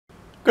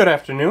Good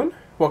afternoon.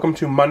 Welcome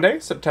to Monday,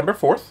 September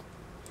 4th.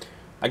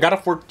 I got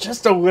off work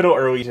just a little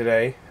early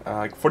today,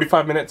 like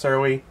 45 minutes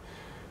early,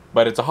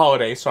 but it's a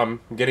holiday, so I'm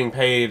getting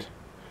paid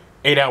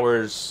 8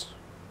 hours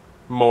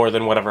more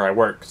than whatever I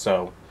work,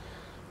 so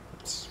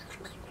it's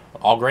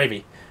all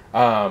gravy.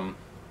 And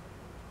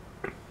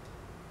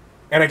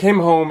I came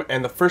home,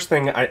 and the first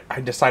thing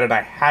I decided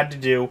I had to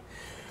do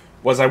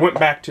was I went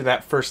back to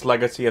that first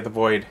Legacy of the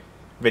Void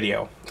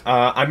video.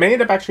 I may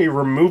end up actually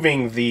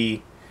removing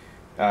the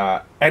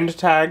end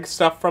tag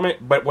stuff from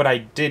it, but what I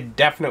did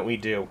definitely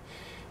do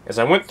is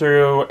I went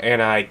through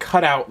and I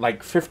cut out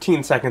like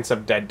 15 seconds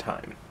of dead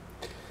time.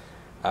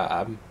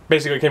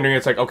 Basically it came to me,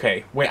 it's like,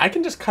 okay, wait, I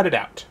can just cut it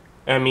out.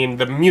 I mean,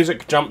 the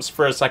music jumps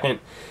for a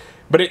second,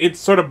 but it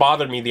sort of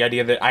bothered me, the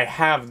idea that I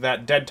have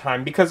that dead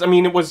time, because, I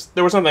mean, there was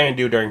nothing I could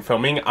do during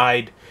filming.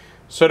 I'd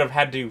sort of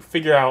had to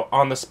figure out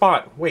on the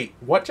spot, wait,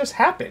 what just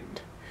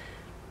happened?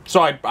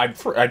 So I'd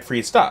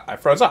froze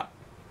up.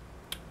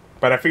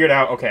 But I figured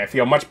out, okay, I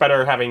feel much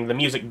better having the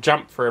music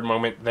jump for a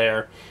moment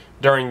there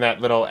during that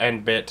little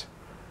end bit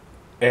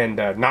and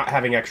not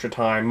having extra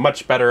time.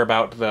 Much better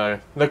about the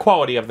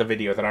quality of the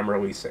video that I'm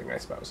releasing, I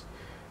suppose.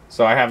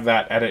 So I have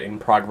that edit in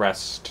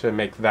progress to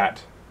make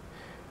that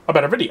a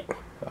better video.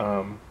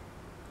 But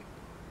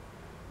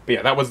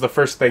yeah, that was the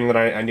first thing that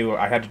I knew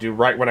I had to do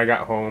right when I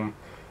got home.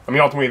 I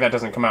mean, ultimately that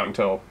doesn't come out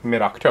until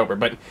mid-October,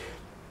 but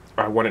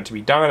I want it to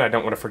be done. I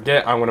don't want to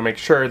forget. I want to make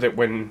sure that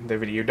when the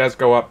video does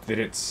go up that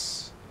it's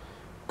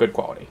good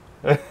quality.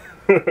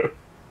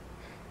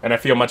 And I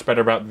feel much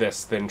better about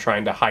this than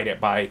trying to hide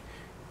it by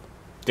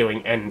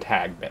doing end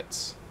tag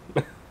bits.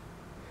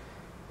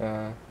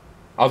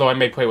 Although I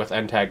may play with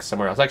end tags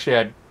somewhere else. Actually,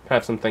 I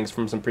have some things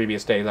from some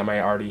previous days I may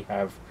already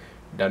have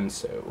done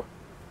so.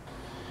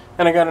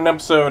 And I got an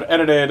episode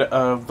edited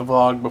of the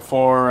vlog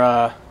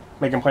before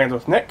making plans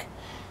with Nick.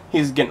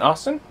 He's getting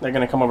Austin. They're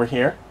going to come over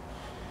here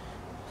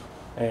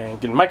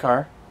and get in my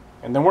car,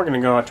 and then we're going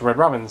to go out to Red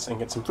Robin's and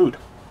get some food.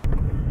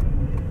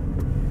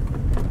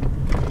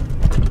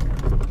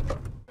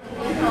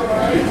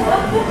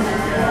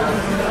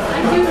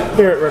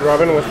 Here at Red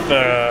Robin with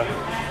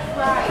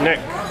Nick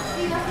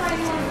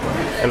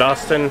and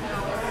Austin,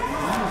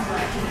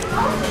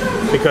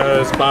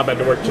 because Bob had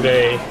to work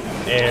today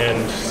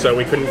and so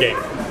we couldn't game.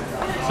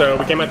 So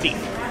we came out to eat.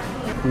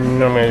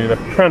 And I'm going to do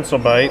the pretzel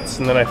bites,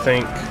 and then I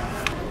think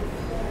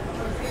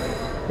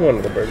one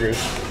of the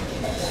burgers.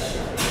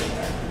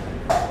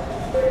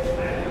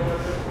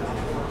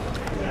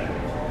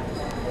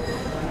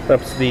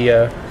 That's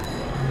the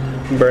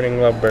Burning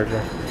Love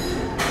Burger.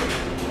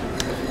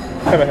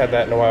 Haven't had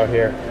that in a while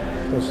here.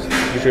 It's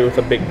usually with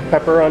a big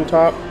pepper on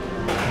top.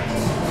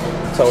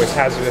 It's always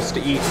hazardous to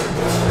eat.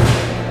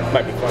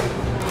 Might be fun.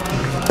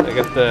 I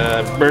got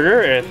the burger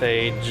with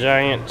a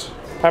giant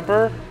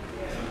pepper.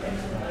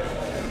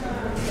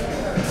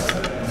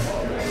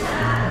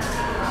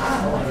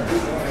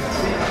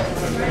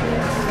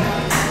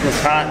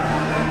 It's hot.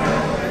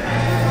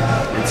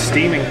 It's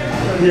steaming.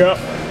 Yep.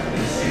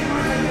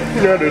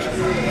 Yeah, it is.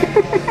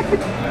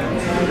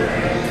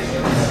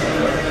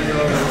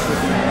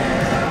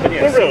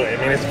 But really, I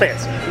mean, it's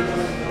fancy.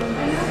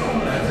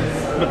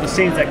 But the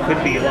scenes that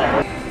could be a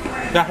lot.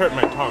 That hurt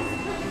my tongue.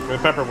 The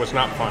pepper was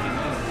not fun.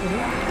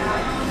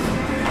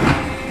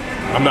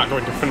 I'm not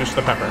going to finish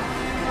the pepper.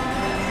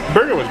 The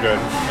burger was good,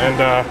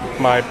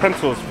 and my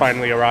pretzels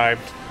finally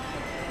arrived.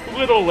 A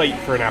little late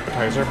for an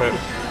appetizer, but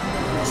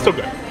still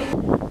good.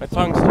 My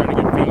tongue's starting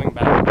to get feeling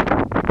bad.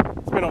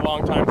 It's been a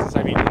long time since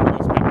I've eaten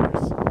those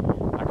peppers.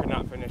 I could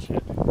not finish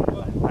it.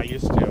 I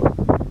used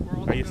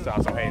to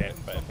also hate it,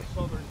 but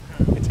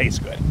it tastes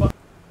good.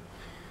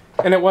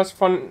 And it was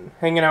fun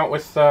hanging out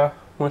with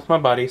my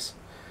buddies,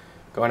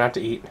 going out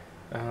to eat.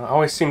 I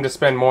always seem to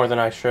spend more than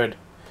I should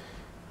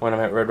when I'm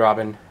at Red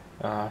Robin.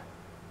 But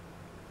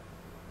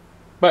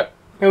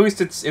at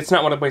least it's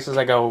not one of the places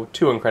I go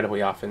too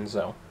incredibly often,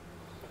 so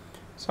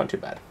it's not too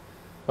bad.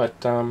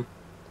 But I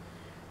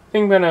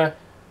think I'm gonna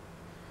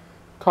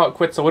call it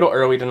quits a little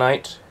early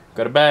tonight.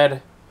 Go to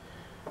bed.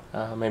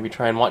 Maybe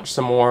try and watch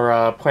some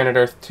more Planet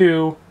Earth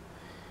 2.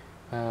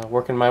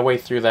 Working my way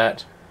through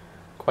that.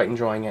 Quite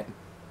enjoying it.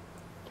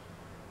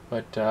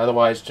 But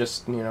otherwise,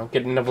 just, you know,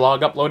 getting the vlog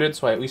uploaded,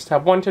 so I at least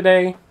have one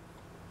today.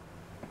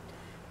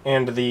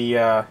 And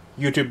the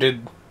YouTube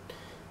did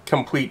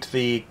complete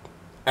the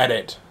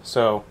edit,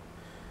 so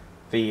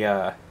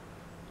the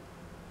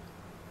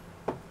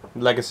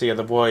Legacy of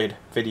the Void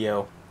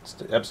video,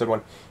 episode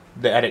 1,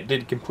 the edit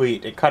did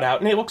complete. It cut out,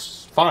 and it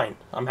looks fine.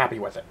 I'm happy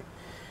with it.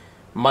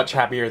 Much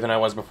happier than I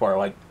was before.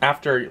 Like,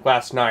 after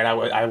last night,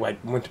 I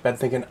went to bed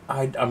thinking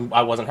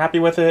I wasn't happy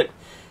with it,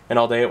 and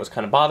all day it was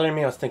kind of bothering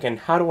me. I was thinking,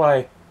 how do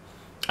I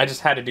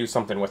just had to do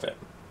something with it.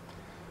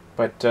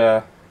 But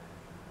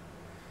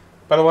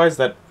otherwise,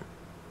 that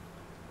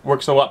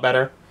works a lot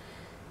better.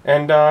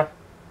 And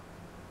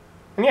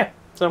yeah,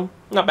 so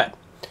not bad.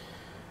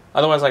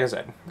 Otherwise, like I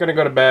said, I'm gonna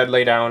go to bed,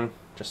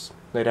 just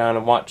lay down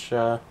and watch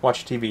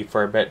TV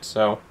for a bit.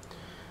 So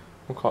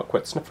we'll call it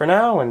quits for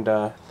now. And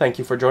thank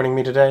you for joining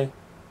me today.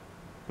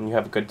 And you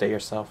have a good day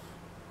yourself.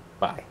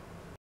 Bye.